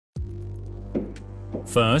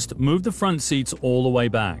First, move the front seats all the way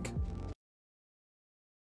back.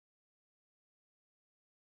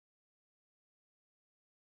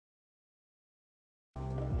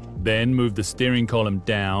 Then move the steering column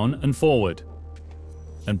down and forward,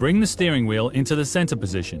 and bring the steering wheel into the center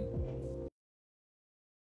position.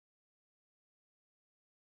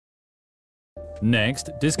 Next,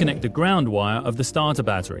 disconnect the ground wire of the starter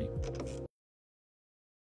battery.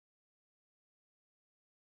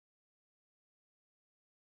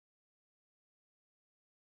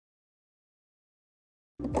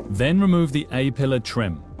 Then remove the A-pillar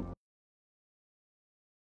trim.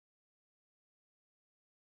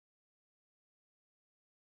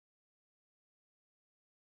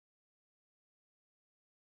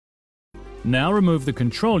 Now remove the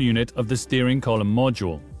control unit of the steering column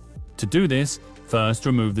module. To do this, first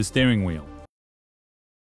remove the steering wheel.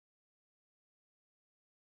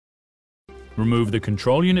 Remove the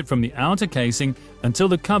control unit from the outer casing until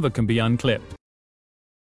the cover can be unclipped.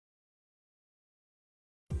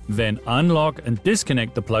 Then unlock and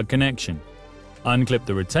disconnect the plug connection. Unclip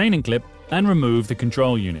the retaining clip and remove the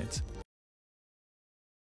control unit.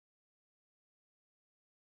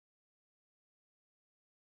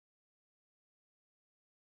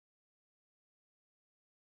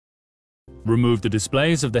 Remove the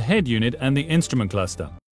displays of the head unit and the instrument cluster.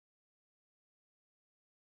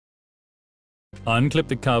 Unclip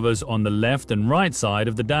the covers on the left and right side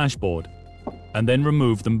of the dashboard, and then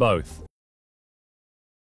remove them both.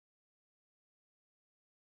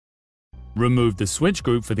 Remove the switch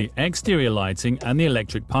group for the exterior lighting and the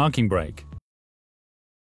electric parking brake.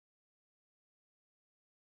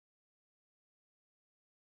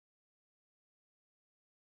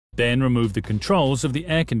 Then remove the controls of the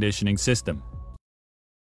air conditioning system.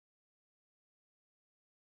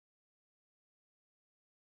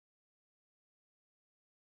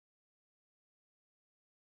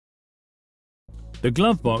 The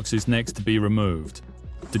glove box is next to be removed.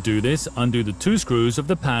 To do this, undo the 2 screws of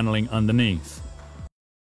the paneling underneath.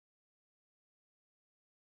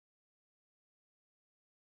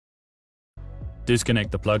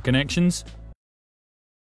 Disconnect the plug connections,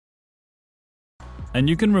 and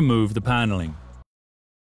you can remove the paneling.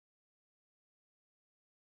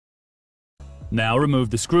 Now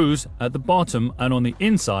remove the screws at the bottom and on the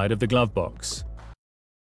inside of the glove box.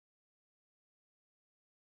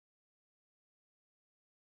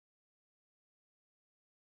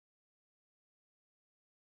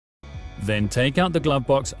 Then take out the glove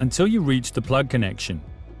box until you reach the plug connection.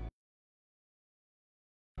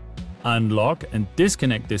 Unlock and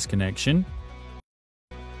disconnect this connection.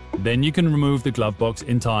 Then you can remove the glove box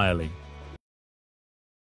entirely.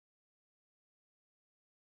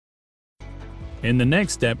 In the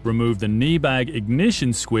next step, remove the knee bag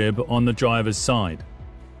ignition squib on the driver's side.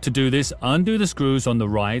 To do this, undo the screws on the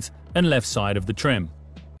right and left side of the trim.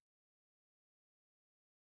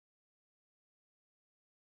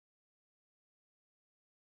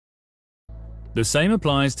 The same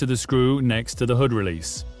applies to the screw next to the hood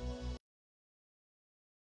release.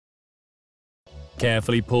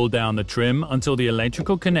 Carefully pull down the trim until the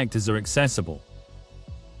electrical connectors are accessible.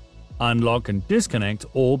 Unlock and disconnect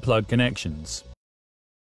all plug connections.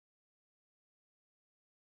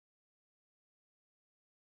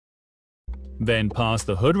 Then pass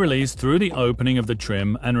the hood release through the opening of the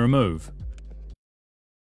trim and remove.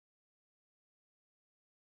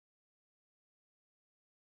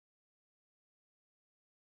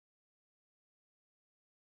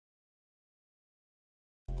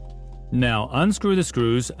 Now unscrew the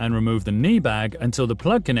screws and remove the knee bag until the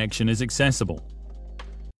plug connection is accessible.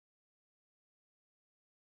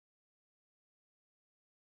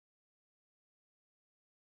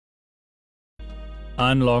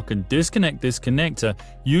 Unlock and disconnect this connector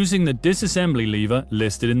using the disassembly lever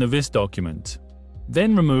listed in the VIS document.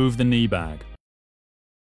 Then remove the knee bag.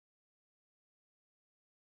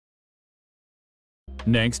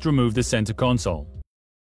 Next, remove the center console.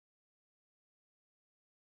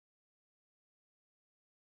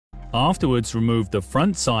 Afterwards, remove the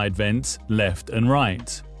front side vents left and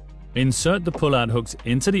right. Insert the pull-out hooks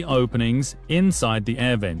into the openings inside the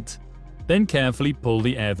air vent. Then carefully pull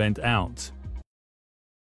the air vent out.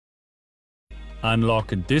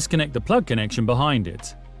 Unlock and disconnect the plug connection behind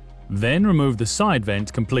it. Then remove the side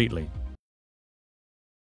vent completely.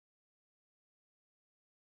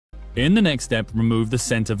 In the next step, remove the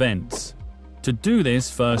center vents. To do this,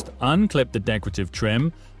 first unclip the decorative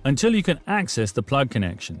trim until you can access the plug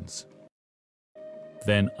connections.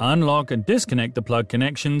 Then unlock and disconnect the plug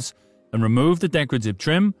connections and remove the decorative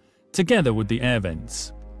trim together with the air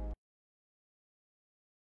vents.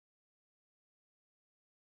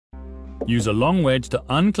 Use a long wedge to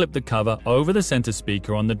unclip the cover over the center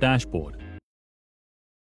speaker on the dashboard.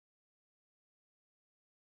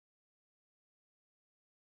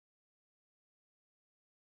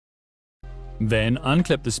 Then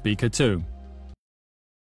unclip the speaker too.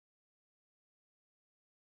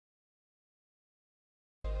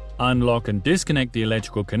 Unlock and disconnect the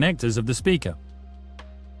electrical connectors of the speaker.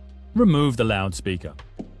 Remove the loudspeaker.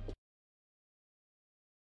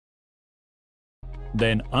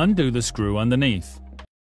 Then undo the screw underneath.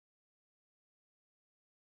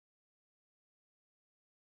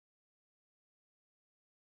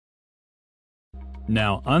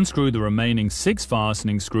 Now unscrew the remaining 6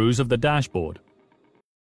 fastening screws of the dashboard.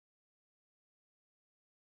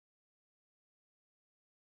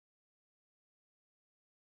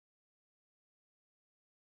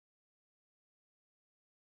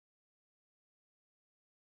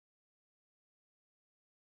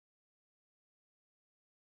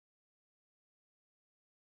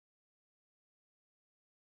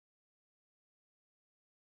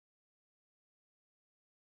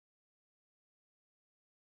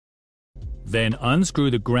 Then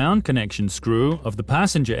unscrew the ground connection screw of the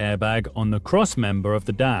passenger airbag on the cross member of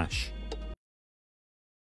the dash.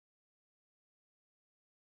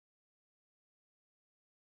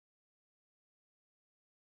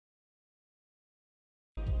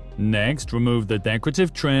 Next, remove the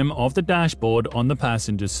decorative trim of the dashboard on the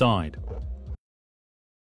passenger side.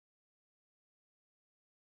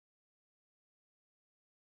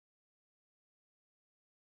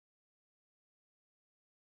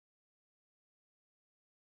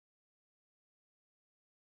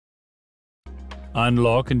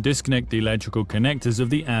 Unlock and disconnect the electrical connectors of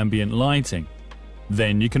the ambient lighting.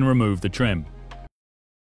 Then you can remove the trim.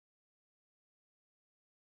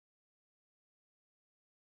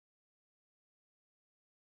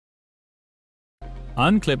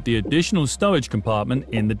 Unclip the additional stowage compartment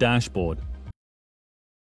in the dashboard.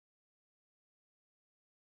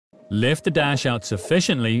 Lift the dash out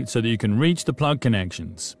sufficiently so that you can reach the plug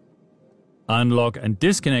connections. Unlock and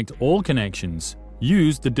disconnect all connections.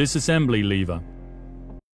 Use the disassembly lever.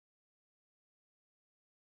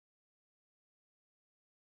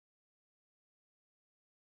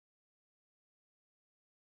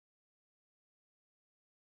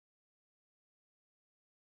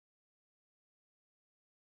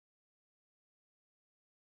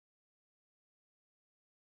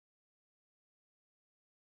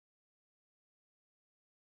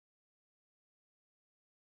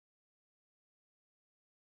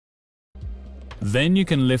 Then you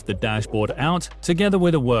can lift the dashboard out together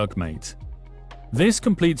with a workmate. This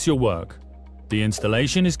completes your work. The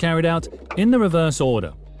installation is carried out in the reverse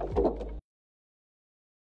order.